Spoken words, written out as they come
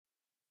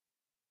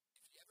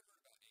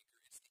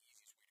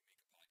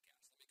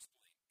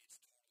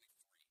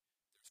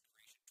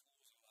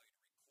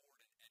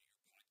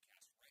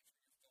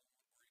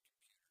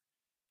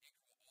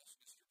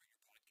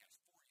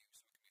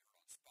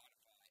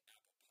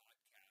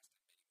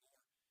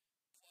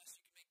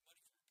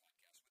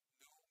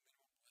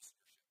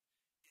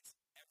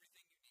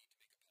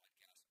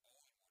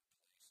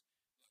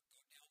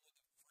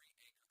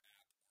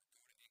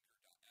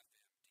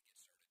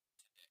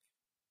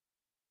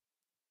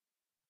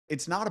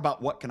it's not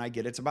about what can I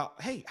get? It's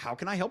about, hey, how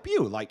can I help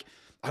you? Like,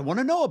 I want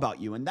to know about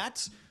you. And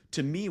that's,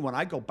 to me, when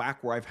I go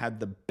back where I've had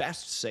the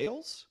best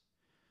sales,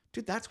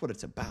 dude, that's what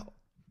it's about.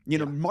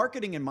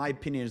 Marketing, in my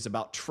opinion, is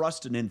about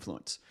trust and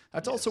influence.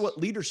 That's also what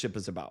leadership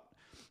is about.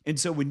 And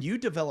so when you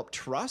develop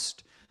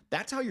trust,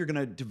 that's how you're going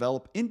to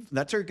develop,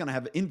 that's how you're going to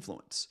have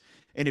influence.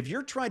 And if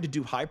you're trying to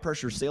do high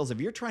pressure sales, if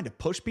you're trying to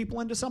push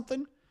people into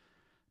something,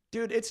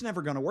 dude, it's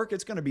never going to work.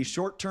 It's going to be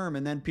short term.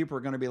 And then people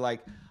are going to be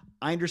like,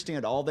 I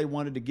understand all they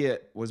wanted to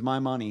get was my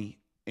money.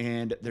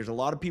 And there's a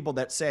lot of people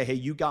that say, hey,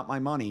 you got my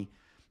money.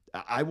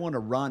 I want to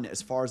run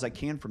as far as I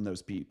can from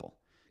those people,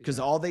 because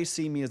all they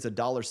see me as a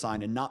dollar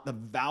sign and not the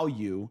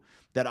value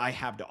that I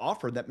have to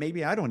offer that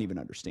maybe I don't even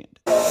understand.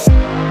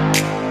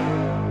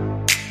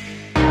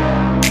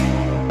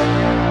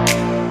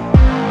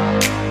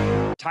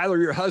 Tyler,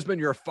 you're a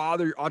husband, you're a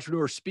father, you're an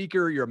entrepreneur,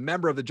 speaker, you're a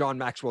member of the John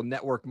Maxwell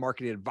Network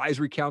Marketing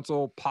Advisory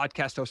Council,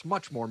 podcast host,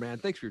 much more, man.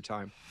 Thanks for your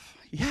time.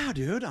 Yeah,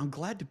 dude, I'm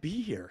glad to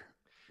be here.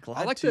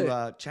 Glad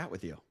to chat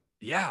with you.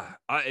 Yeah,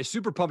 I'm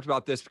super pumped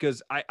about this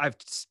because I've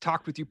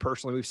talked with you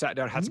personally. We've sat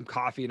down, had some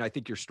coffee, and I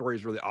think your story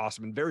is really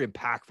awesome and very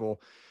impactful.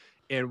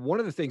 And one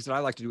of the things that I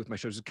like to do with my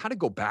shows is kind of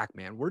go back,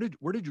 man. Where did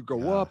you grow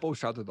up? What was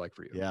childhood like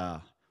for you? Yeah.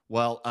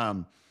 Well,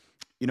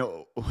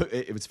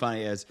 it was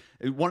funny, as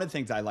one of the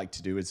things I like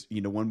to do is,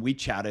 when we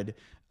chatted,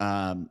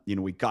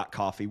 we got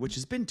coffee, which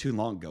has been too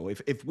long ago.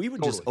 If we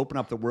would just open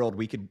up the world,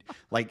 we could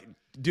like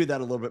do that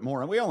a little bit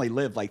more. And we only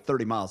live like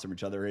 30 miles from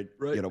each other,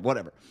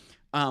 whatever.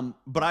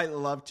 But I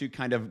love to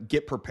kind of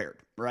get prepared,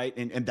 right?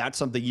 And that's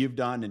something you've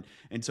done.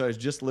 And so I was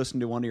just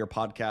listening to one of your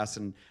podcasts,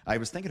 and I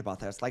was thinking about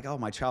that. It's like, oh,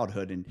 my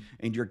childhood.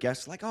 And your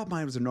guests like, oh,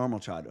 mine was a normal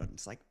childhood. And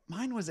it's like,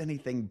 mine was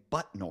anything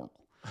but normal.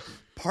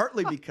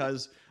 Partly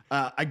because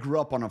I grew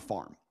up on a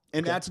farm.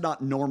 And that's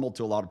not normal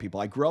to a lot of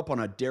people. I grew up on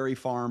a dairy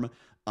farm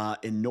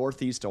in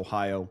Northeast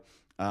Ohio.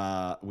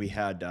 We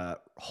had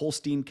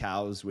Holstein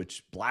cows,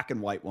 which black and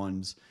white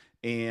ones.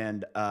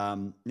 And,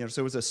 so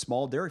it was a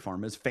small dairy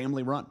farm. It was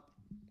family run.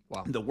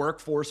 Wow. The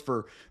workforce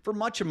for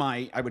much of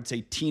my, I would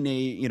say,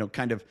 teenage,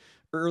 kind of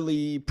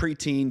early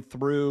preteen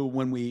through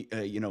when we,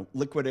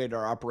 liquidated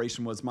our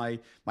operation was my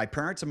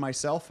parents and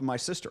myself and my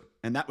sister.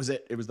 And that was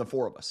it. It was the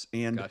four of us.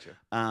 And, gotcha.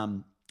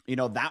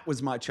 That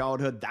was my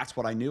childhood. That's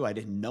what I knew. I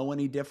didn't know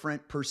any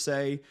different per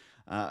se.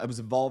 I was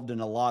involved in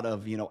a lot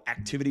of,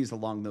 activities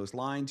along those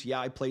lines.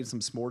 Yeah, I played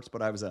some sports,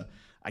 but I was a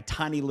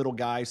tiny little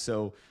guy.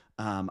 So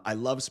I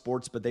love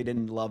sports, but they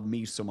didn't love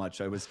me so much.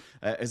 I was,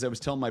 as I was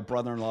telling my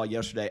brother-in-law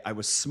yesterday, I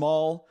was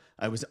small,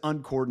 I was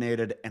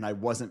uncoordinated, and I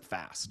wasn't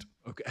fast.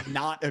 Okay.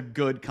 Not a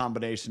good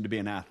combination to be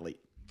an athlete.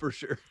 For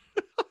sure.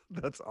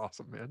 That's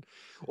awesome, man.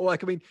 Well,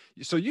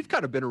 so you've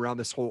kind of been around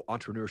this whole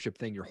entrepreneurship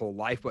thing your whole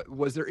life, but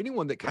was there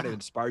anyone that kind of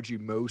inspired you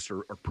most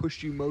or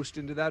pushed you most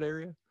into that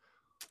area?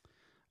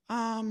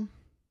 I'd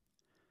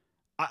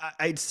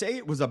say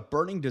it was a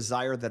burning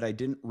desire that I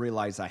didn't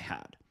realize I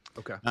had.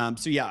 Okay.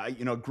 So yeah, I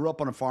grew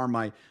up on a farm.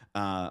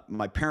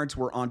 My parents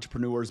were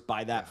entrepreneurs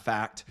by that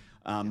fact.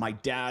 My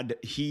dad,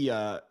 he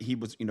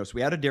was, so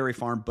we had a dairy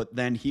farm, but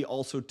then he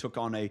also took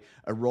on a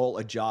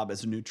job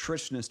as a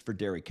nutritionist for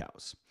dairy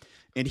cows.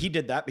 And he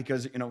did that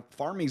because,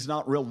 farming is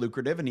not real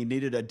lucrative and he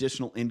needed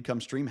additional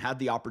income stream, had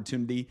the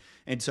opportunity.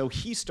 And so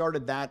he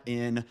started that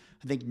in,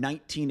 I think,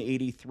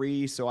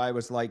 1983. So I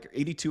was like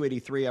 82,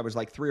 83. I was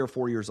like 3 or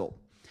 4 years old.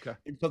 Okay.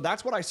 And so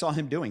that's what I saw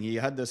him doing. He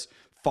had this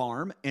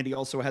farm and he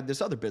also had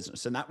this other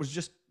business, and that was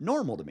just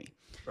normal to me.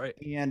 Right.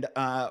 And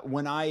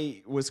when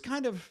I was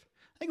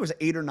I think it was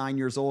 8 or 9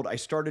 years old, I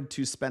started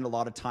to spend a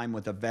lot of time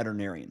with a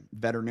veterinarian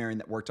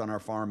that worked on our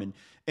farm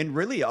and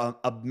really a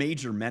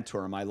major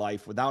mentor in my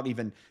life without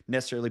even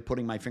necessarily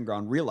putting my finger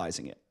on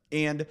realizing it.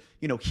 And,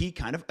 he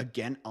kind of,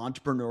 again,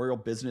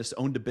 entrepreneurial business,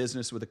 owned a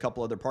business with a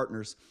couple other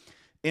partners.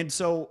 And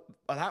so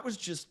that was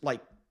just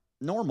like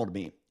normal to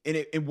me.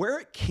 And where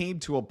it came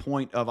to a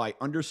point of I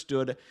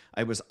understood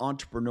I was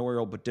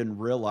entrepreneurial but didn't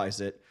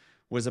realize it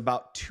was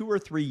about 2 or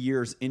 3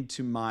 years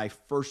into my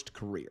first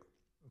career.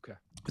 Okay.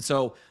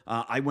 So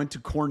I went to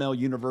Cornell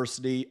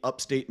University,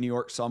 upstate New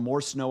York, saw more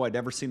snow I'd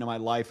ever seen in my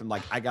life. I'm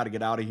like, I got to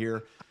get out of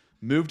here.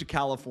 Moved to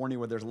California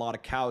where there's a lot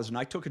of cows, and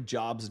I took a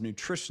job as a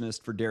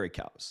nutritionist for dairy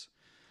cows.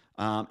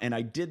 And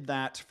I did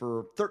that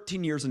for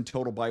 13 years in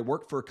total, but I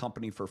worked for a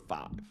company for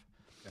 5.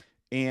 Okay.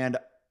 And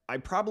I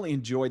probably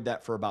enjoyed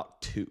that for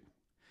about 2.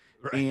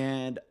 Right.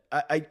 And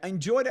I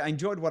enjoyed it. I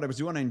enjoyed what I was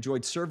doing. I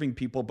enjoyed serving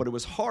people, but it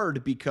was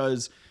hard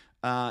because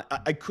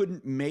I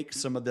couldn't make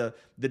some of the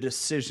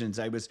decisions.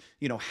 I was,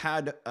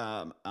 had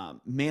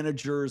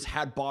managers,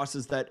 had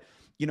bosses that,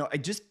 I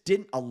just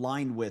didn't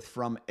align with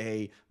from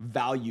a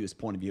values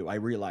point of view, I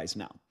realize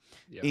now.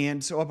 Yeah.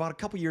 And so about a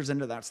couple years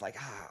into that, it's like,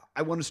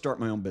 I want to start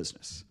my own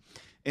business.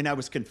 And I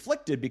was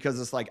conflicted because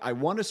it's like, I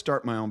want to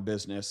start my own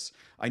business.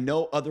 I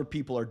know other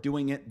people are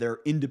doing it. They're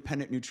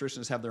independent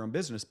nutritionists, have their own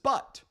business,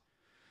 but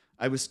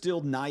I was still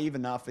naive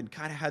enough and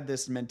kind of had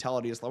this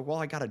mentality. It's like, well,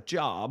 I got a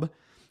job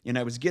and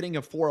I was getting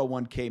a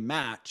 401k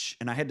match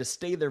and I had to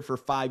stay there for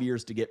 5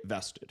 years to get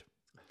vested.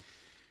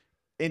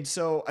 And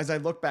so as I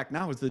look back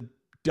now, it was the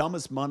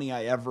dumbest money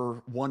I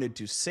ever wanted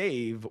to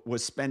save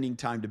was spending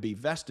time to be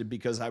vested,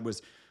 because I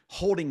was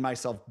holding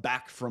myself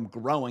back from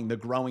the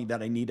growing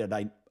that I needed.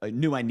 I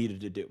knew I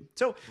needed to do.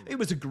 So it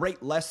was a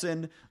great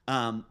lesson.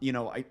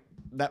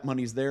 That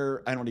money's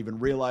there. I don't even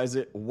realize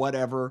it,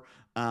 whatever.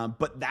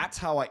 But that's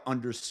how I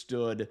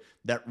understood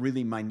that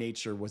really my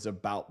nature was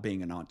about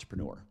being an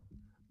entrepreneur.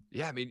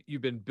 Yeah, I mean,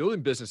 you've been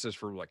building businesses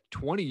for like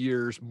 20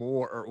 years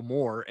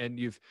more, and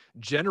you've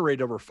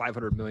generated over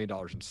 $500 million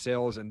in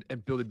sales, and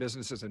building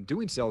businesses and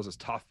doing sales as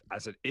tough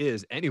as it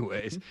is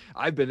anyways.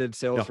 I've been in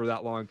sales for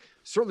that long,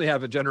 certainly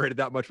haven't generated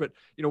that much, but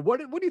what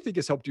do you think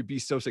has helped you be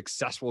so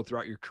successful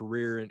throughout your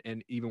career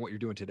and even what you're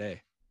doing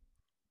today?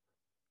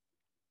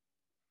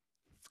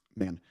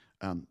 Man,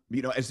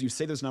 as you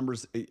say those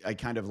numbers, I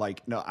kind of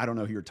like, no, I don't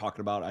know who you're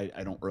talking about.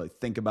 I don't really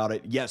think about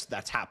it. Yes,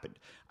 that's happened.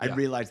 I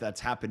realize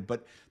that's happened,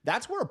 but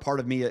that's where a part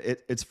of me,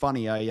 it's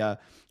funny. To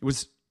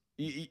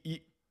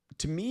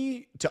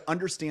me, to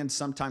understand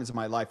sometimes in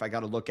my life, I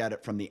got to look at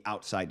it from the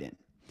outside in.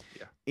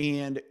 Yeah.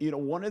 And,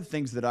 one of the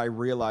things that I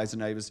realized,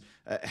 and I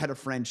had a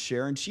friend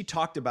share, and she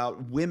talked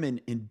about women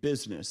in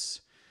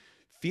business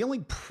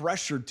feeling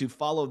pressured to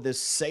follow this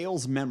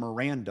sales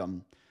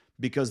memorandum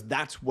because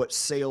that's what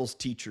sales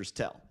teachers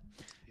tell.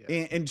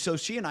 Yeah. And so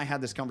she and I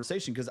had this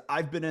conversation because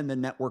I've been in the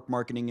network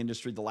marketing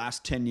industry the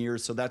last 10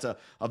 years. So that's a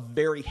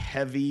very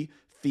heavy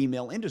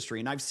female industry.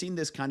 And I've seen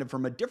this kind of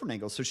from a different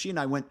angle. So she and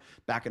I went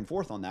back and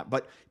forth on that.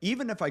 But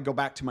even if I go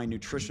back to my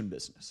nutrition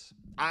business,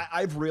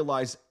 I've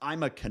realized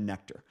I'm a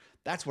connector.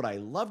 That's what I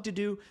love to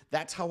do.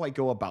 That's how I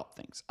go about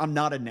things. I'm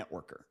not a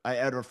networker. I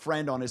had a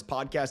friend on his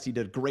podcast. He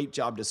did a great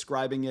job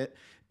describing it.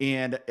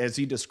 And as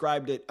he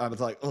described it, I was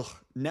like, ugh,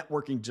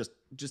 networking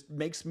just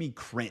makes me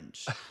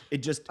cringe.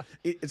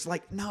 It's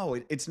like, no,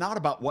 it's not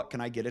about what can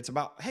I get. It's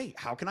about, hey,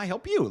 how can I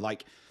help you?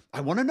 Like,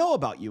 I want to know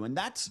about you. And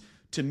that's,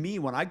 to me,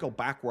 when I go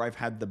back where I've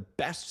had the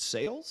best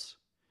sales,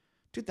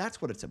 dude,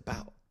 that's what it's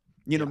about.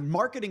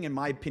 Marketing, in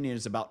my opinion,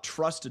 is about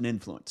trust and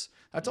influence.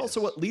 That's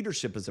also what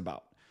leadership is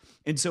about.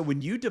 And so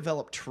when you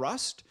develop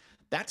trust,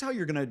 that's how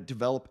you're going to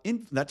develop,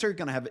 that's how you're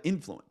going to have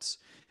influence.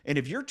 And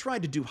if you're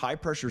trying to do high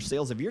pressure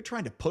sales, if you're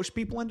trying to push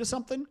people into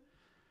something,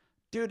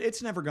 dude,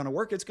 it's never going to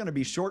work. It's going to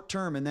be short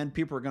term. And then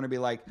people are going to be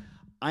like,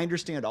 I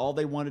understand all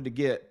they wanted to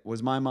get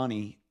was my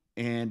money.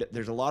 And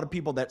there's a lot of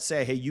people that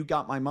say, hey, you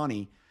got my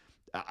money.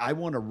 I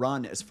want to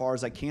run as far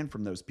as I can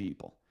from those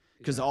people,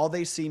 because all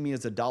they see me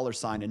as a dollar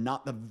sign and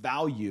not the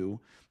value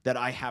that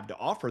I have to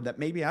offer that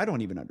maybe I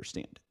don't even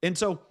understand. And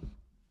so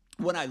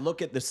when I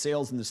look at the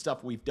sales and the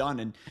stuff we've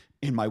done,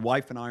 and my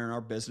wife and I are in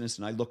our business,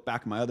 and I look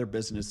back at my other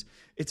business,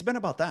 it's been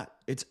about that.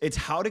 It's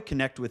how to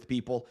connect with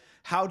people,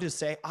 how to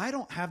say, I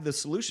don't have the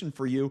solution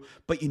for you,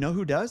 but you know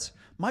who does?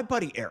 My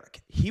buddy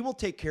Eric. He will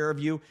take care of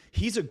you.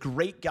 He's a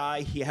great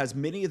guy. He has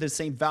many of the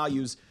same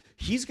values.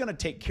 He's going to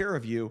take care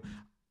of you.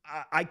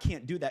 I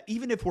can't do that.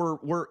 Even if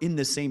we're in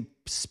the same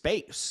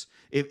space,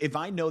 if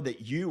I know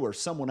that you or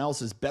someone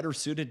else is better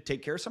suited to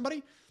take care of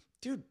somebody,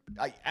 dude,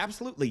 I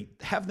absolutely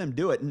have them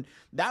do it. And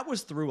that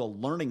was through a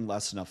learning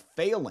lesson of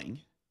failing,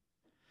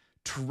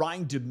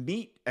 trying to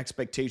meet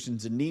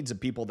expectations and needs of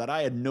people that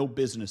I had no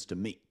business to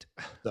meet.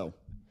 So,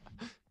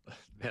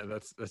 man,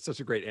 that's such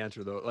a great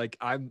answer though. Like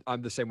I'm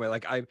the same way.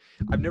 Like I've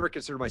never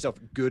considered myself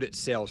good at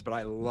sales, but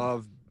I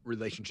love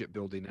relationship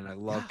building and I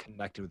love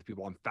connecting with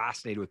people. I'm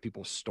fascinated with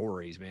people's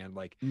stories, man.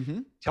 Like,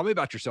 tell me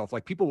about yourself.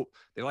 Like people,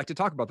 they like to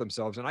talk about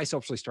themselves. And I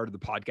selfishly started the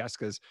podcast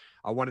because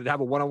I wanted to have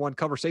a one-on-one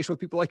conversation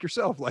with people like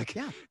yourself. Like,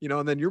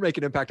 and then you're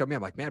making an impact on me.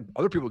 I'm like, man,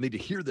 other people need to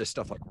hear this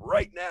stuff like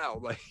right now.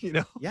 Like,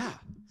 Yeah.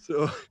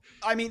 So,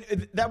 I mean,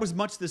 that was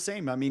much the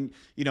same. I mean,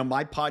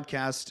 my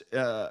podcast,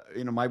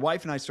 my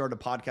wife and I started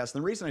a podcast.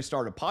 And the reason I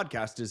started a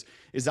podcast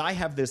is I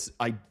have this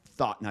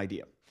thought and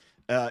idea.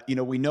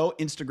 We know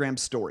Instagram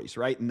stories,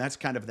 right? And that's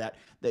kind of that,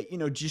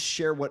 just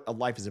share what a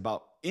life is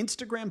about.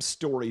 Instagram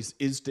stories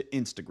is to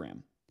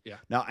Instagram. Yeah.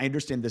 Now, I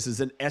understand this is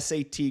an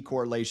SAT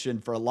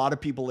correlation. For a lot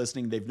of people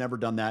listening, they've never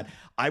done that.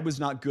 I was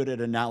not good at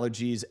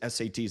analogies,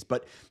 SATs,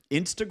 but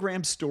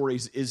Instagram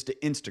stories is to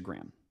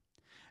Instagram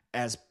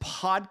as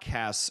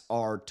podcasts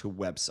are to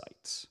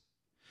websites.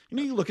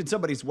 You look at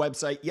somebody's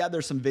website,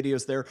 there's some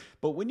videos there,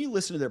 but when you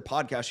listen to their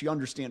podcast, you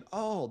understand,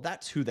 oh,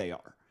 that's who they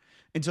are.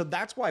 And so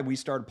that's why we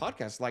started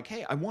podcasts. Like,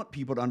 hey, I want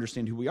people to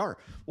understand who we are.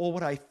 Well,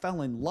 what I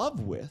fell in love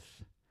with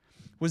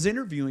was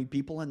interviewing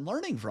people and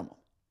learning from them.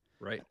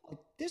 Right. Like,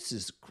 this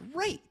is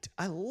great.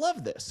 I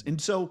love this. And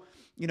so,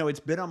 it's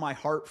been on my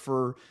heart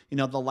for,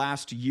 the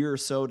last year or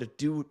so to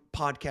do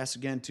podcasts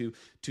again, to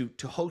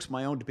host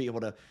my own, to be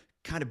able to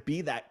kind of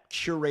be that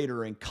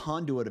curator and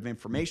conduit of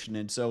information.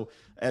 And so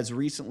as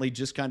recently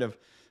just kind of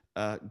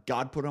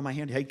God put on my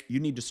hand, hey,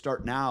 you need to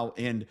start now.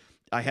 And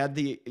I had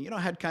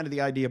kind of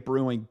the idea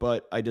brewing,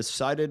 but I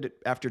decided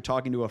after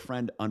talking to a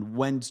friend on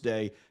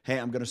Wednesday, hey,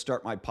 I'm going to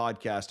start my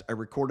podcast. I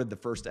recorded the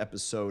first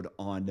episode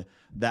on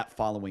that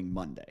following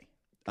Monday.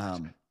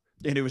 And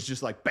it was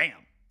just like, bam,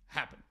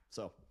 happened.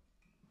 So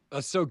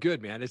that's so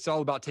good, man. It's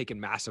all about taking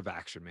massive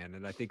action, man.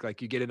 And I think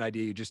like you get an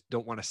idea, you just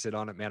don't want to sit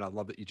on it, man. I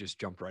love that you just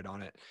jumped right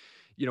on it.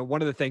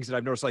 one of the things that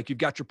I've noticed, like you've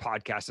got your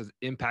podcast as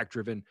Impact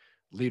Driven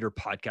Leader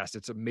Podcast.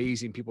 It's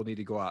amazing. People need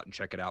to go out and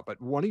check it out.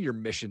 But one of your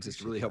missions is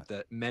to really help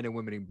the men and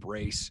women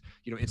embrace,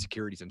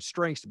 insecurities and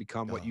strengths to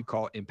become what you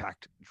call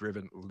impact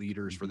driven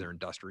leaders for their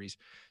industries.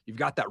 You've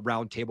got that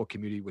roundtable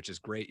community, which is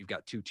great. You've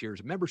got 2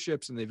 tiers of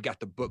memberships, and they've got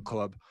the book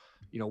club.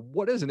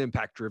 What is an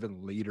impact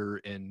driven leader,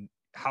 and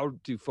how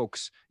do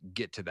folks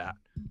get to that?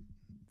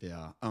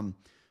 Yeah.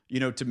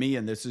 To me,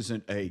 and this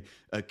isn't a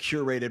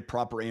curated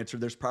proper answer,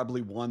 there's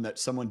probably one that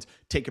someone's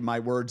taken my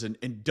words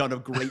and done a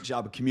great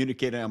job of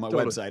communicating on my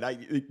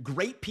website.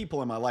 Great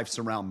people in my life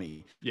surround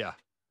me. Yeah.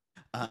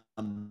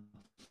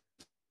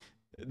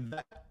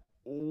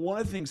 One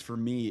of the things for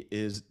me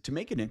is to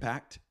make an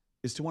impact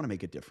is to want to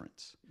make a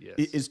difference. Yes.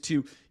 Is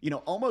to,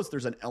 almost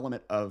there's an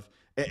element of,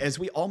 as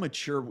we all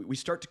mature, we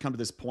start to come to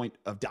this point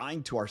of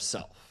dying to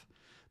ourselves.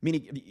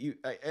 Meaning,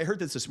 I heard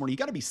this morning, you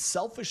got to be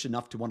selfish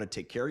enough to want to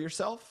take care of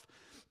yourself,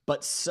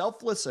 but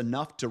selfless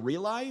enough to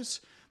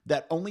realize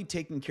that only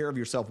taking care of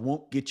yourself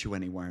won't get you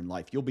anywhere in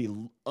life. You'll be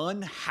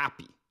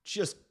unhappy,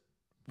 just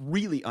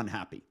really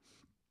unhappy.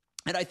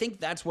 And I think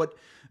that's what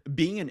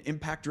being an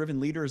impact-driven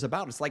leader is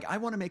about. It's like, I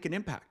want to make an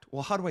impact.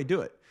 Well, how do I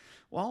do it?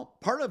 Well,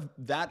 part of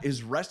that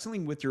is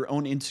wrestling with your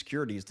own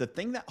insecurities. The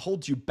thing that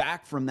holds you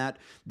back from that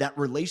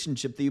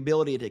relationship, the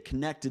ability to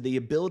connect, the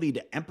ability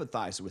to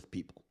empathize with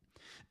people.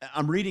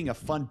 I'm reading a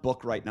fun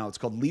book right now. It's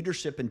called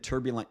Leadership in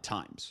Turbulent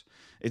Times.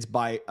 It's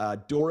by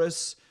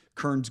Doris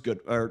Kearns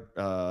Goodwin.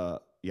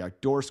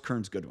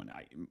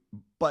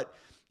 But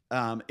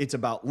it's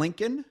about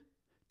Lincoln,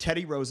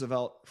 Teddy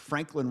Roosevelt,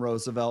 Franklin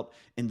Roosevelt,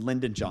 and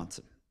Lyndon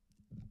Johnson.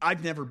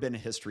 I've never been a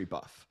history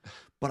buff,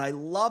 but I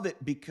love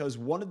it because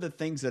one of the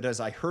things that, as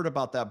I heard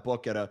about that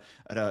book at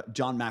a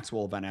John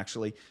Maxwell event,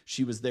 actually,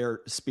 she was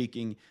there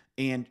speaking,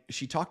 and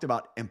she talked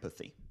about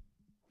empathy.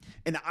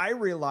 And I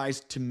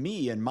realized, to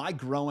me, and my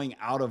growing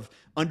out of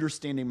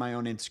understanding my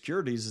own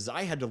insecurities, is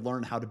I had to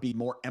learn how to be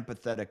more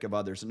empathetic of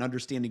others and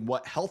understanding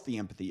what healthy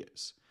empathy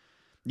is.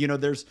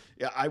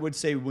 I would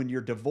say when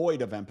you're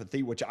devoid of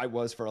empathy, which I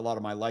was for a lot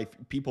of my life,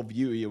 people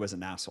view you as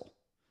an asshole.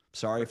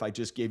 Sorry if I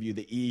just gave you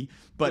the E,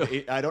 but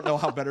I don't know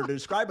how better to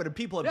describe it. And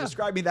people have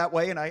described me that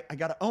way, and I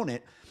got to own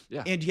it.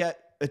 Yeah. And yet,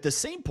 at the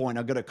same point,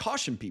 I'm going to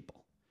caution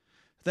people.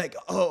 Like,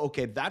 oh,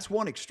 okay, that's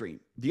one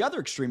extreme. The other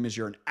extreme is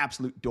you're an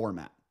absolute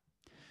doormat.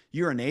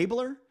 You're an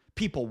enabler.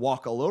 People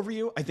walk all over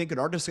you. I think in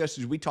our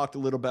discussions, we talked a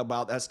little bit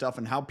about that stuff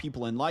and how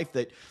people in life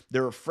that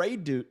they're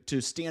afraid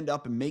to stand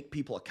up and make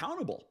people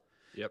accountable.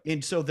 Yep.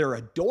 And so they're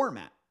a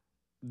doormat.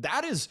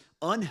 That is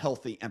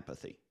unhealthy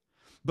empathy.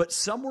 But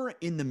somewhere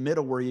in the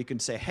middle where you can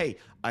say, hey,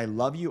 I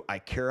love you, I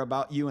care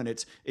about you. And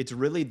it's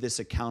really this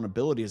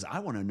accountability is I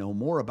want to know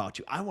more about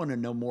you. I want to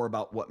know more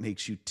about what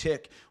makes you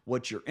tick,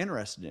 what you're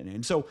interested in.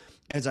 And so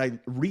as I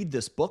read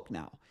this book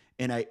now,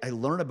 and I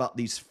learn about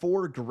these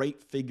 4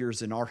 great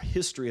figures in our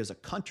history as a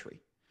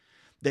country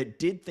that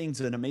did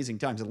things at amazing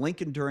times.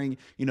 Lincoln during,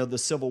 the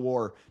Civil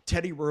War,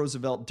 Teddy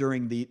Roosevelt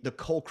during the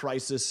coal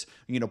crisis,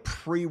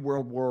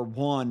 pre-World War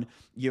I.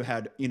 You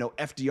had,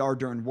 FDR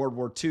during World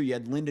War II. You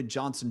had Lyndon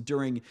Johnson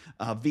during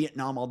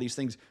Vietnam, all these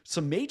things.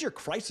 Some major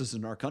crises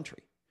in our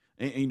country.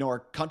 And, our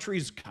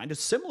country's kind of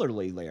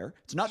similarly there.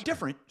 It's not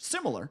different,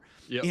 similar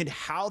in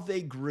how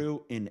they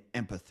grew in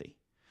empathy.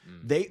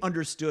 They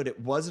understood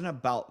it wasn't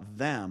about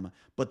them,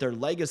 but their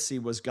legacy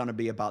was going to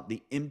be about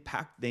the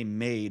impact they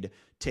made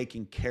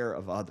taking care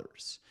of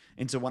others.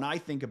 And so when I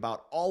think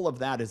about all of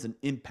that as an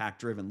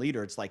impact-driven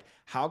leader, it's like,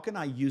 how can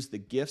I use the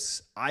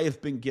gifts I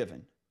have been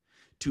given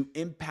to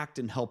impact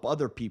and help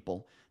other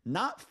people,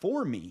 not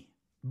for me,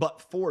 but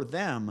for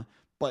them?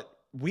 But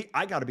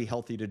I got to be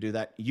healthy to do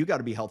that. You got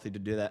to be healthy to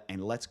do that.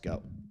 And let's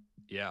go.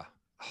 Yeah.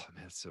 Oh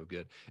man, it's so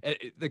good. And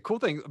the cool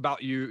thing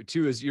about you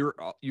too is you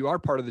are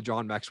part of the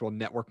John Maxwell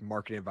Network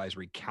Marketing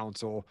Advisory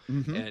Council,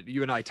 and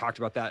you and I talked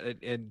about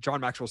that. And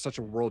John Maxwell is such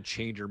a world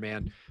changer,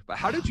 man. But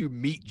how did you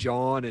meet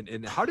John,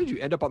 and how did you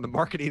end up on the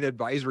Marketing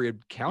Advisory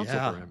Council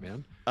for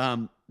him,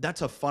 man?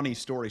 That's a funny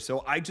story.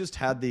 So I just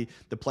had the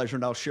pleasure,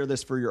 and I'll share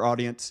this for your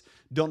audience.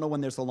 Don't know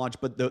when there's a launch,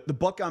 but the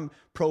book I'm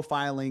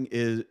profiling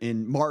is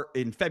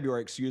in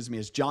February,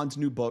 is John's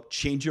new book,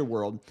 Change Your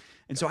World.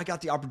 And so I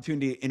got the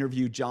opportunity to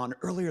interview John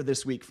earlier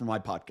this week for my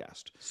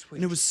podcast. Sweet.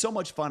 And it was so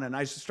much fun. And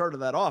I started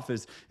that off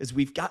as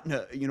we've gotten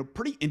a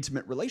pretty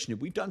intimate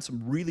relationship. We've done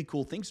some really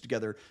cool things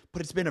together,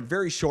 but it's been a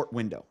very short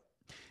window.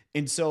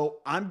 And so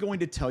I'm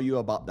going to tell you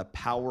about the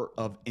power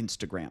of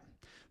Instagram.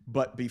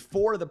 But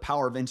before the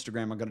power of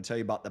Instagram, I'm going to tell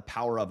you about the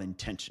power of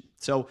intention.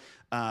 So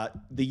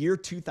the year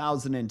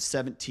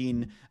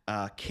 2017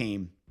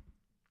 came,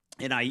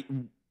 and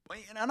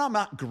I'm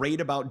not great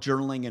about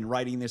journaling and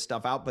writing this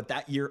stuff out, but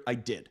that year I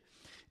did.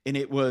 And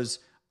it was,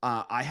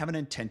 I have an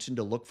intention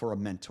to look for a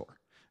mentor.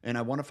 And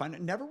I want to find,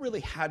 never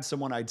really had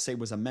someone I'd say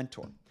was a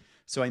mentor.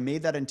 So I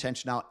made that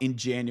intention out in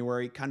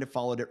January, kind of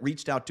followed it,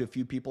 reached out to a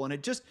few people, and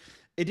it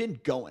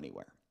didn't go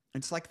anywhere.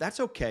 It's like, that's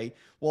okay.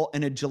 Well,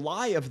 in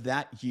July of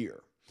that year,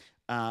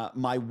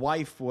 my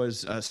wife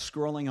was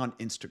scrolling on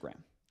Instagram,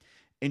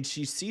 and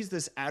she sees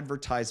this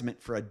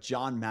advertisement for a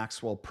John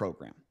Maxwell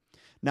program.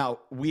 Now,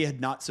 we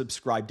had not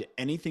subscribed to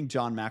anything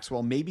John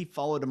Maxwell, maybe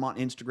followed him on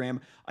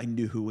Instagram. I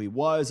knew who he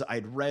was.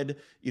 I'd read,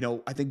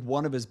 I think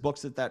one of his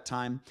books at that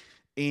time.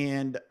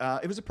 And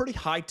it was a pretty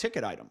high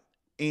ticket item.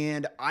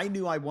 And I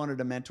knew I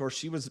wanted a mentor.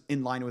 She was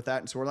in line with that.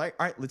 And so we're like,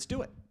 all right, let's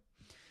do it.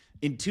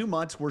 In 2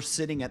 months, we're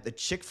sitting at the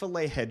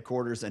Chick-fil-A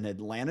headquarters in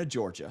Atlanta,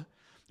 Georgia,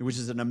 which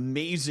is an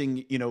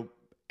amazing,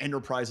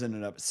 enterprise in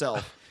and of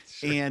itself.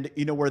 Sure. And,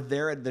 we're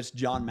there at this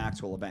John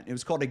Maxwell event. It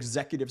was called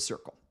Executive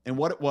Circle. And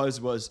what it was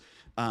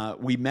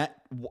we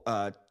met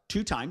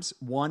 2 times,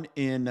 one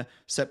in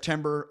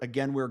September.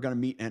 Again, we were going to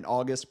meet in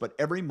August, but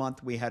every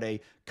month we had a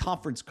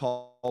conference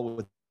call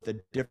with a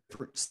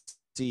different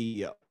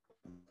CEO.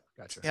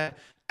 Gotcha. Yeah,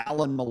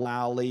 Alan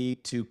Mullally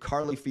to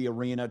Carly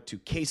Fiorina to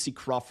Casey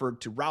Crawford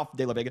to Ralph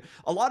De La Vega.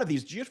 A lot of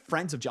these just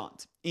friends of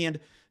John's. And,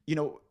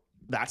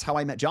 that's how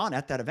I met John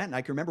at that event. And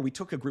I can remember we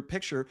took a group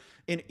picture,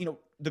 and,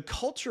 the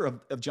culture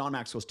of John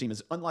Maxwell's team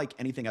is unlike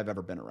anything I've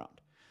ever been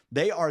around.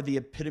 They are the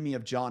epitome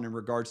of John in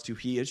regards to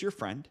he is your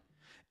friend.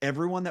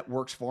 Everyone that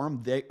works for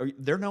him,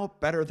 they're no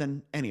better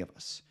than any of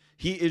us.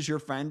 He is your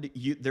friend.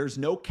 There's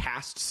no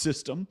caste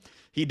system.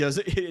 It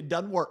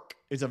doesn't work.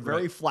 It's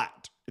very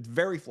flat. It's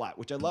very flat,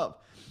 which I love.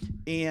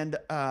 And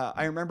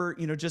I remember,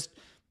 just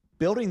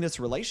building this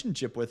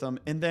relationship with him,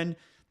 and then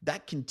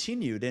that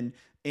continued.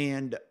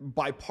 And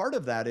by part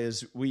of that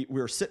is we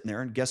were sitting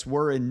there, and guess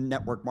we're in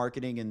network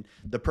marketing, and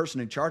the person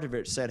in charge of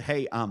it said,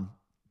 hey,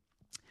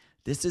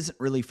 this isn't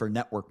really for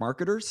network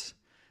marketers.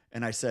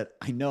 And I said,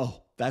 I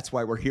know, that's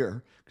why we're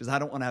here, because I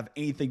don't want to have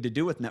anything to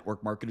do with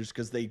network marketers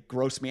because they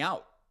gross me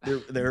out.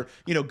 They're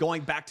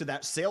going back to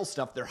that sales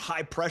stuff. They're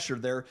high pressure.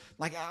 They're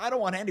like, I don't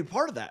want any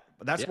part of that.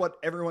 But that's what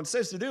everyone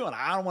says to do. And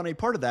I don't want any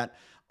part of that.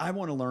 I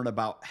want to learn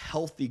about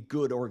healthy,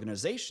 good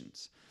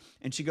organizations.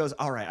 And she goes,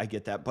 all right, I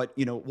get that. But,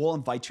 we'll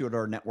invite you to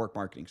our network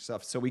marketing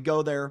stuff. So we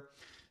go there,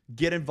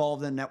 get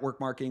involved in network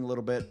marketing a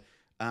little bit,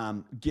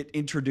 get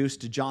introduced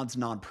to John's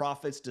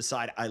nonprofits,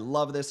 decide I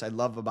love this. I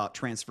love about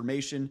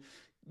transformation,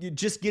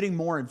 just getting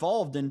more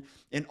involved. And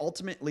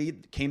ultimately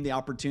came the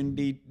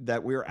opportunity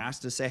that we were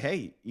asked to say,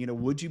 hey,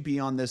 would you be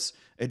on this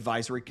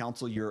advisory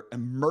council? You're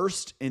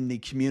immersed in the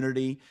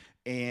community.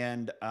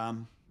 And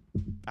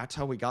that's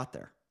how we got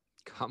there.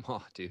 Come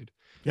on, dude.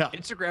 Yeah.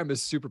 Instagram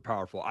is super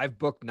powerful. I've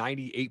booked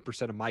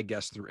 98% of my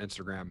guests through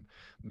Instagram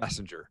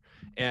Messenger.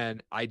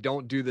 And I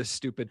don't do this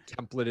stupid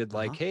templated,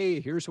 like,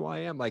 hey, here's who I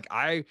am. Like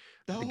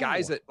the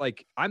guys that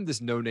I'm this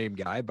no-name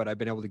guy, but I've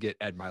been able to get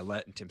Ed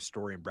Milet and Tim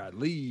Story and Brad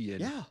Lee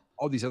and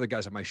all these other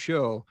guys on my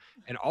show.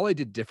 And all I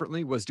did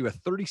differently was do a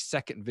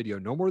 30-second video,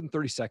 no more than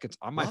 30 seconds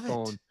on my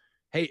phone.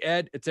 Hey,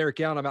 Ed, it's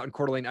Eric Allen. I'm out in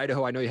Coeur d'Alene,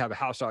 Idaho. I know you have a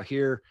house out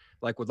here.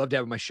 Would love to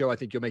have on my show. I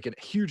think you'll make a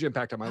huge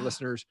impact on my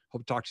listeners.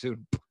 Hope to talk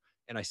soon.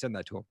 And I send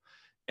that to them.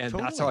 And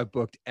that's how I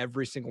booked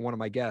every single one of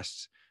my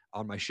guests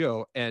on my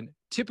show. And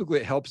typically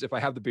it helps if I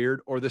have the beard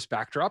or this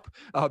backdrop,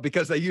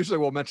 because they usually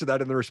will mention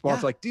that in the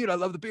response, like, dude, I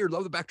love the beard,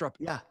 love the backdrop.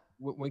 Yeah.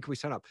 When can we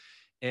sign up?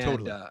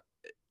 And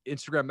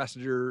Instagram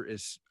Messenger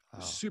is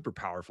super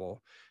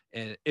powerful.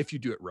 And if you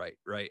do it right.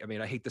 I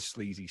mean, I hate the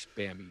sleazy,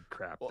 spammy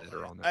crap that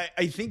are on there.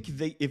 I think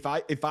if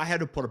I had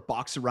to put a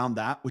box around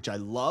that, which I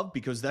love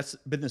because that's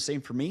been the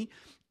same for me,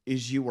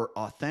 is you were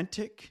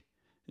authentic,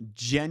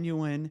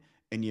 genuine,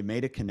 and you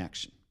made a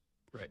connection.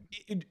 Right.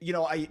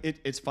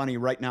 It's funny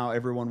right now.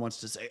 Everyone wants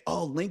to say,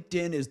 oh,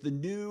 LinkedIn is the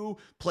new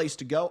place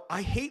to go.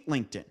 I hate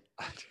LinkedIn.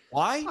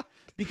 Why?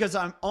 Because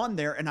I'm on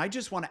there and I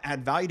just want to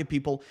add value to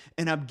people.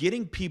 And I'm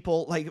getting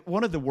people, like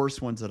one of the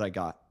worst ones that I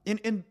got,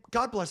 and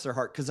God bless their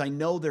heart, because I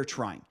know they're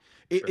trying.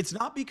 It's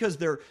not because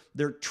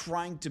they're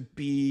trying to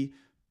be,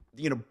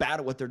 bad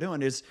at what they're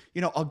doing. Is,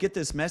 I'll get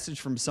this message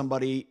from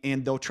somebody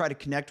and they'll try to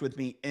connect with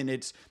me, and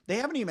they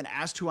haven't even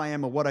asked who I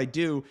am or what I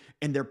do,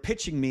 and they're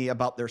pitching me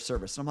about their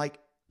service. And I'm like,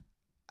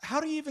 how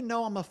do you even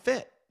know I'm a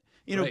fit?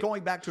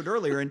 Going back to it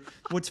earlier. And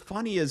what's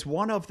funny is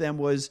one of them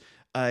was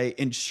a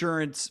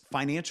insurance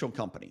financial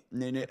company.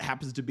 And it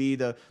happens to be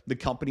the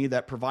company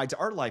that provides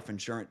our life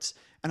insurance.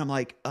 And I'm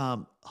like,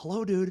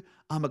 hello, dude,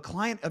 I'm a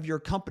client of your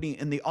company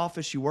in the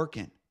office you work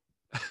in.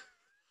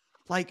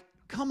 Like,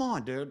 come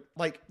on, dude,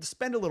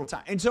 spend a little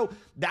time. And so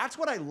that's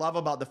what I love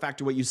about the fact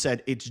of what you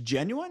said. It's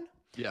genuine.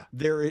 Yeah.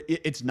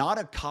 It's not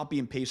a copy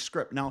and paste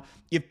script. Now,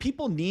 if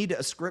people need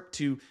a script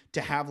to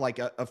have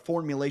a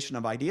formulation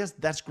of ideas,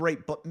 that's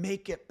great, but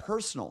make it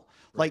personal.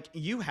 Right. Like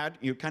you kind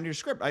of your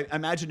script. I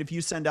imagine if you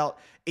send out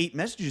 8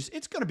 messages,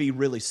 it's going to be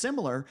really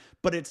similar,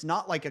 but it's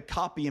not like a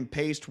copy and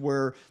paste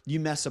where you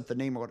mess up the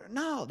name or whatever.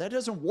 No, that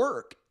doesn't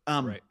work.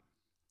 Right.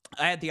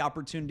 I had the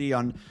opportunity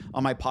on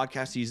my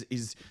podcast.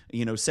 He's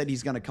said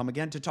he's going to come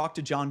again to talk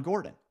to John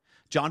Gordon.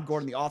 John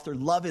Gordon, the author,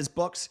 love his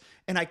books.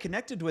 And I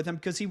connected with him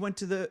because he went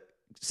to the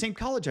same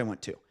college I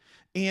went to,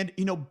 and,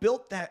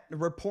 built that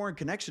rapport and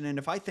connection. And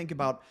if I think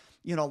about,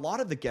 a lot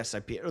of the guests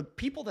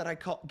people that I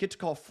get to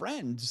call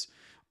friends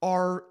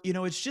are,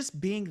 it's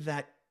just being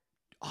that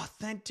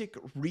authentic,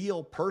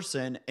 real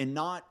person and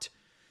not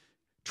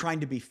trying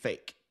to be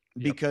fake.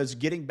 Yep. Because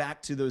getting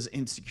back to those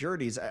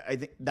insecurities, I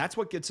think that's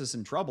what gets us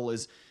in trouble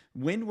is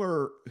when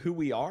we're who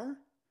we are,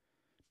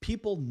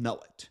 people know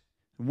it.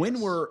 When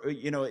Yes.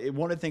 we're,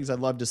 one of the things I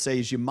love to say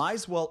is you might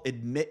as well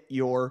admit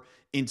your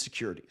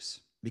insecurities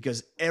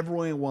because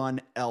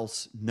everyone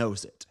else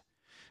knows it.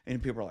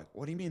 And people are like,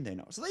 what do you mean they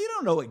know? So they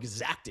don't know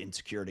exact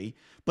insecurity,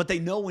 but they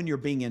know when you're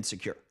being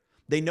insecure.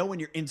 They know when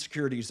your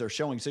insecurities are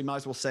showing. So you might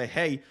as well say,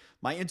 hey,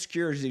 my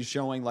insecurity is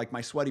showing, like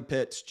my sweaty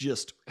pits,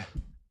 just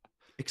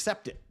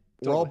accept it.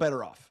 We're all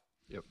better off.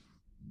 Yep.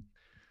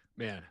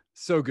 Man,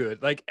 so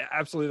good. Like,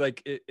 absolutely.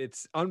 Like,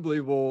 it's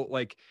unbelievable.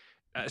 Like,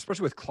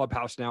 especially with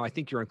Clubhouse now. I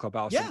think you're in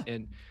Clubhouse, Yeah.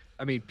 and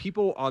I mean,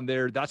 people on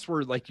there, that's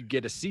where like you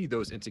get to see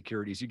those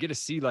insecurities. You get to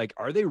see, like,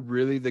 are they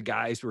really the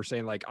guys who are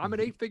saying, like, I'm an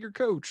 8-figure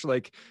coach?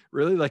 Like,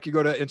 really? Like, you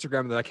go to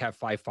Instagram and they like have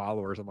 5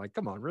 followers. I'm like,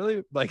 come on,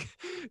 really? Like,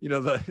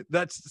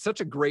 that's such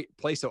a great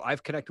place. So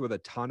I've connected with a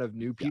ton of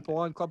new people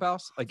on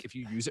Clubhouse. Like, if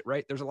you use it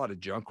right, there's a lot of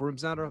junk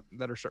rooms that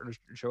are starting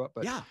to show up.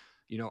 But Yeah.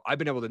 I've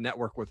been able to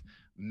network with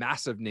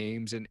massive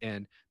names and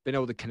been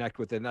able to connect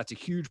with them. That's a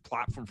huge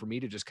platform for me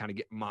to just kind of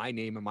get my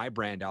name and my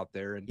brand out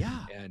there. And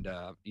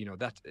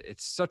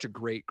it's such a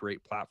great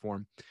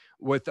platform.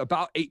 With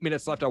about 8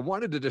 minutes left, I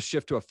wanted to just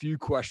shift to a few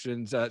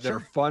questions that are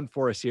fun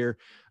for us here.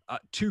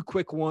 2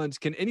 quick ones.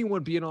 Can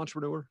anyone be an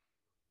entrepreneur?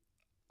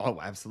 Oh,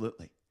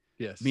 absolutely.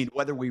 Yes. I mean,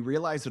 whether we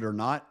realize it or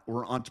not,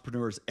 we're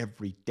entrepreneurs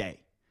every day.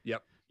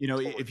 Yep.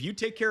 If you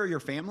take care of your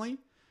family,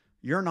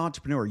 you're an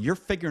entrepreneur. You're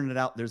figuring it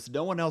out. There's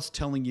no one else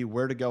telling you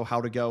where to go,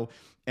 how to go.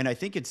 And I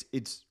think it's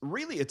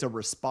a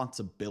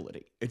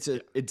responsibility.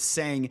 It's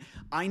saying,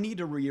 I need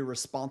to be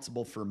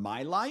responsible for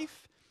my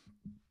life.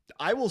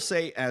 I will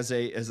say, as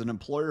an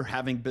employer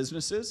having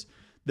businesses,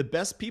 the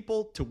best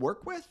people to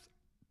work with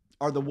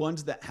are the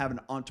ones that have an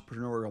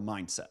entrepreneurial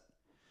mindset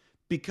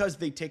because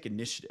they take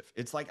initiative.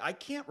 It's like, I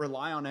can't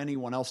rely on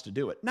anyone else to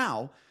do it.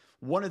 Now,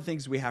 one of the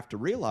things we have to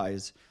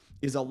realize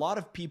is a lot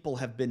of people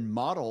have been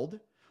modeled,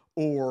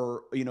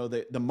 or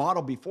the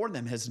model before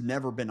them has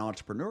never been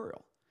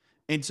entrepreneurial.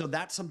 And so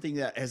that's something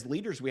that as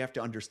leaders we have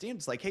to understand.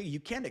 It's like, hey,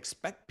 you can't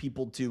expect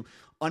people to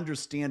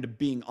understand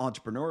being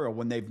entrepreneurial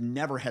when they've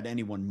never had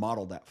anyone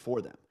model that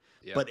for them.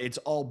 Yep. But it's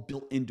all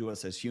built into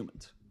us as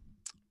humans.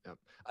 Yep.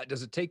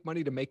 Does it take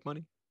money to make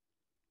money?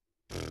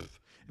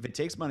 If it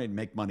takes money to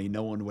make money,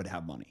 no one would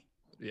have money.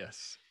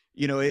 Yes.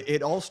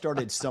 It all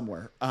started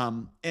somewhere.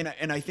 And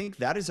I think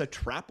that is a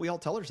trap we all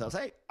tell ourselves.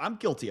 Hey, I'm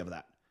guilty of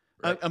that.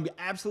 Right. I'm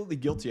absolutely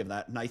guilty of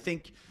that. And I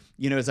think,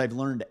 as I've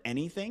learned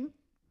anything,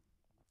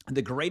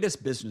 the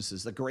greatest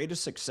businesses, the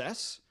greatest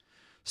success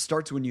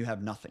starts when you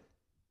have nothing.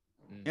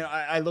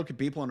 I look at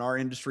people in our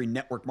industry,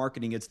 network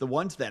marketing. It's the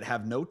ones that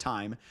have no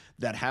time,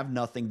 that have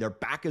nothing. Their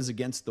back is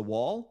against the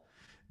wall.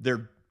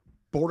 They're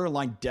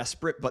borderline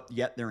desperate, but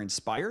yet they're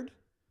inspired.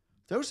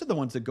 Those are the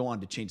ones that go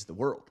on to change the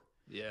world.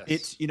 Yes.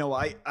 It's,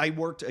 I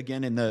worked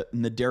again in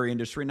the dairy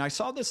industry, and I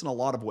saw this in a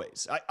lot of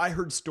ways. I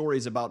heard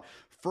stories about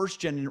first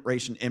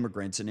generation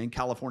immigrants, and in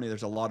California,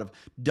 there's a lot of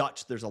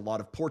Dutch, there's a lot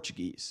of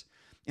Portuguese.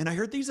 And I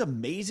heard these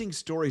amazing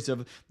stories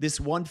of this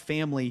one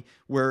family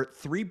where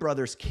 3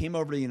 brothers came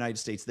over to the United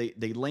States.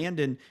 They land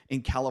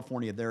in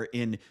California. They're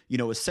in,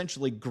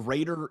 essentially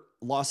greater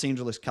Los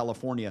Angeles,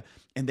 California,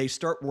 and they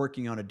start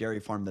working on a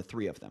dairy farm, the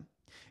 3 of them.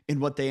 And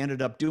what they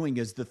ended up doing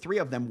is the 3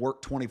 of them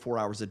worked 24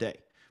 hours a day.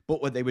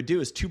 But what they would do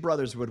is 2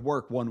 brothers would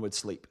work, 1 would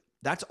sleep.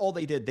 That's all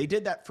they did. They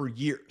did that for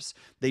years.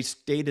 They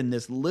stayed in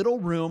this little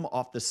room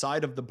off the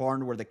side of the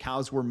barn where the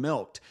cows were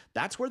milked.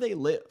 That's where they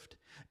lived.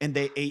 And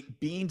they ate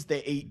beans.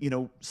 They ate,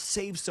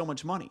 saved so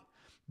much money.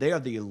 They are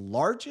the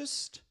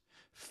largest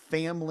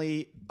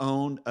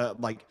family-owned,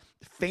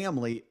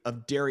 family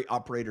of dairy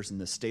operators in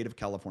the state of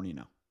California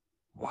now.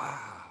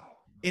 Wow.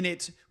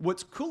 And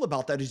what's cool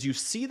about that is you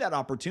see that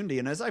opportunity.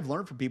 And as I've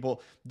learned from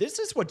people, this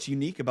is what's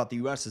unique about the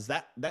U.S. is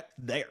that's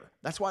there.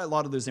 That's why a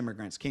lot of those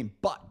immigrants came.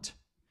 But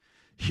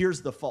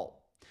here's the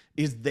fault,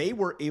 is they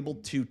were able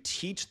to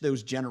teach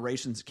those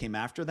generations that came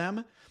after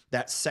them,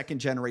 that second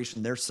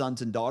generation, their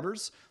sons and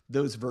daughters,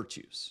 those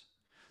virtues.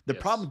 The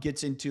problem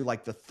gets into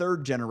like the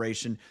 3rd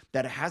generation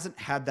that hasn't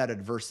had that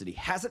adversity,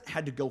 hasn't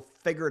had to go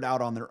figure it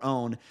out on their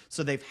own.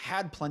 So they've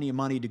had plenty of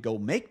money to go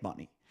make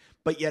money.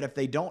 But yet if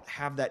they don't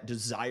have that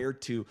desire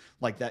to,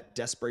 like that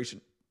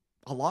desperation,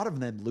 a lot of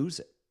them lose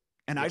it.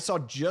 And I saw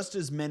just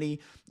as many,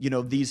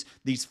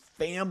 these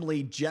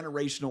family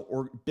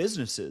generational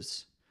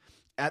businesses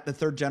at the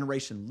 3rd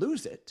generation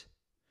lose it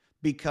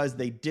because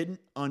they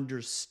didn't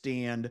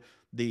understand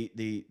the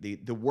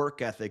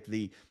work ethic,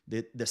 the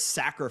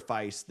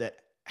sacrifice that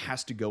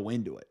has to go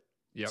into it.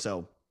 Yep.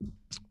 So,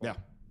 yeah.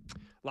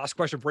 Last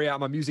question for you.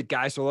 I'm a music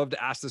guy, so I love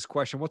to ask this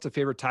question. What's a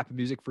favorite type of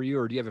music for you,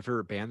 or do you have a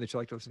favorite band that you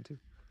like to listen to?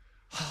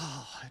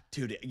 Oh,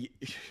 dude,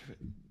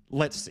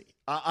 let's see.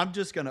 I'm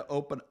just going to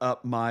open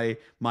up my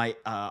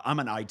I'm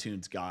an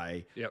iTunes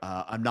guy. Yep.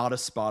 I'm not a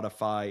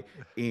Spotify.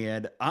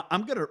 And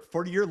I'm going to,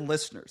 for your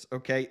listeners,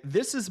 okay,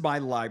 this is my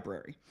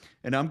library.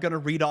 And I'm going to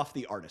read off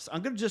the artists.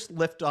 I'm going to just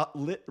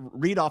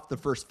read off the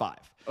first 5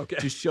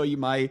 to show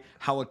you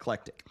how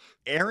eclectic.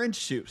 Aaron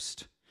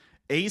Schust,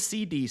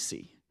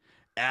 AC/DC,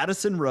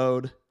 Addison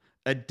Road,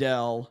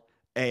 Adele,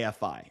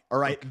 AFI. All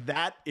right.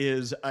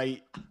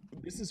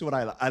 This is what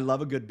I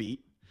love a good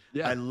beat.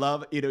 Yeah. I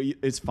love,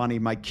 it's funny.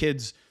 My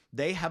kids,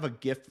 they have a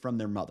gift from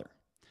their mother.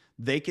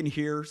 They can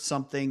hear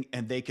something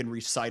and they can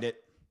recite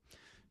it.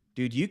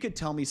 Dude, you could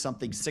tell me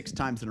something 6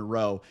 times in a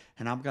row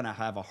and I'm going to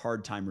have a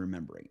hard time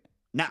remembering it.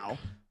 Now,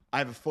 I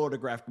have a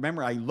photographic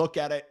memory. I look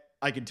at it,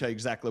 I can tell you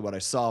exactly what I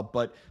saw,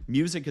 but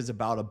music is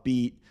about a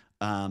beat.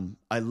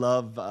 I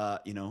love,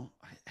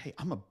 hey,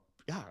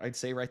 I'd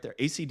say right there,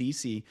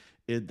 AC/DC,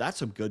 that's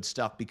some good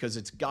stuff because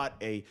it's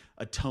got a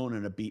tone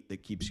and a beat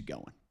that keeps you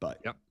going.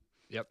 But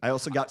Yep. I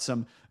also got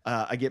some,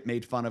 I get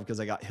made fun of because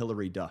I got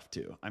Hillary Duff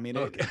too. I mean,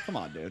 come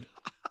on, dude.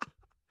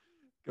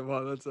 Come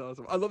on, that's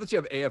awesome. I love that you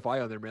have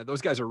AFI on there, man.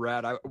 Those guys are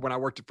rad. When I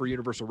worked for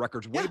Universal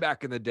Records way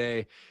back in the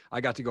day, I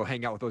got to go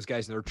hang out with those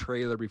guys in their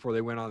trailer before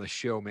they went on the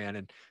show, man.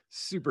 And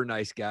super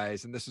nice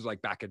guys. And this was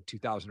like back in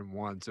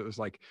 2001. So it was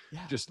like,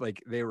 just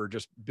like they were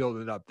just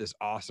building up this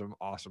awesome,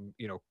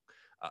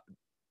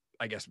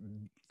 I guess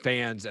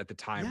fans at the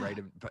time, right?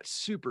 But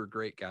super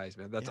great guys,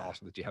 man. That's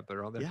awesome that you have that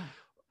on there. Yeah.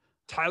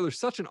 Tyler,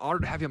 such an honor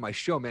to have you on my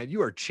show, man.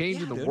 You are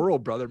changing the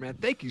world, brother, man.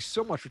 Thank you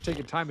so much for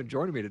taking time and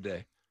joining me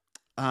today.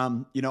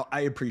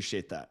 I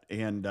appreciate that.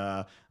 And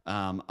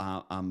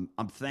I'm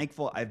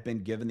thankful I've been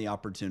given the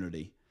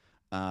opportunity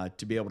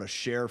to be able to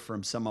share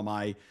from some of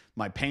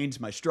my pains,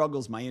 my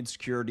struggles, my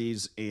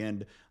insecurities,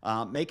 and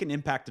make an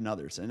impact in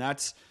others. And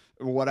that's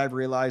what I've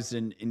realized.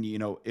 And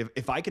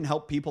if I can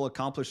help people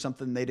accomplish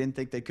something they didn't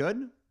think they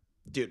could,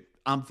 dude,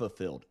 I'm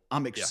fulfilled.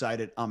 I'm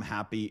excited. I'm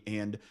happy.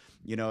 And,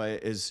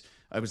 as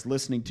I was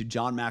listening to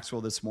John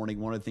Maxwell this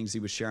morning, one of the things he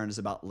was sharing is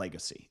about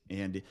legacy.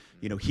 And,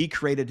 he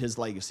created his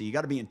legacy. You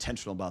got to be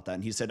intentional about that.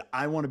 And he said,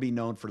 I want to be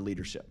known for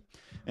leadership.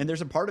 And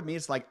there's a part of me,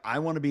 it's like, I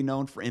want to be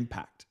known for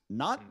impact,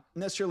 not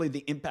necessarily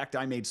the impact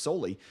I made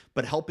solely,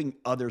 but helping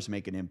others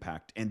make an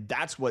impact. And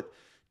that's what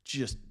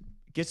just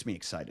gets me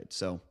excited.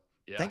 So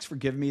thanks for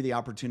giving me the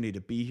opportunity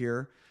to be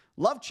here.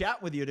 Love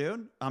chat with you,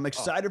 dude. I'm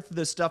excited for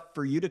this stuff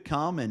for you to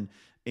come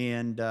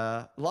and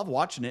love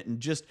watching it and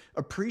just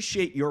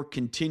appreciate your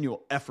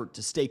continual effort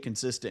to stay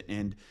consistent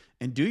and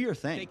do your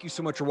thing. Thank you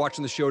so much for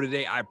watching the show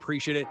today. I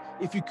appreciate it.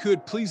 If you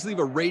could, please leave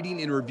a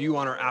rating and review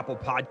on our Apple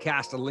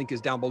podcast. The link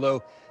is down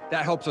below.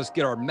 That helps us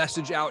get our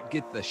message out,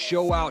 get the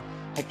show out,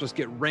 helps us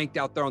get ranked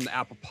out there on the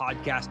Apple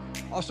podcast.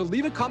 Also,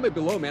 leave a comment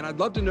below, man. I'd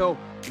love to know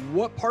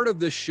what part of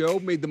this show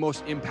made the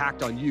most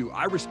impact on you.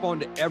 I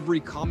respond to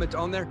every comment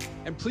on there.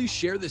 And please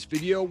share this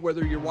video,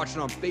 whether you're watching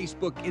on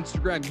Facebook,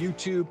 Instagram,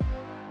 YouTube.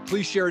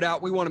 Please share it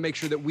out. We want to make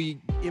sure that we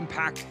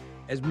impact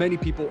as many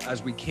people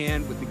as we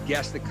can with the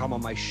guests that come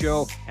on my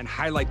show and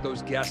highlight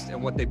those guests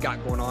and what they've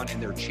got going on,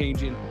 and they're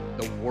changing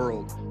the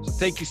world. So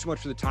thank you so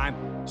much for the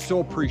time. So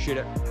appreciate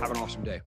it. Have an awesome day.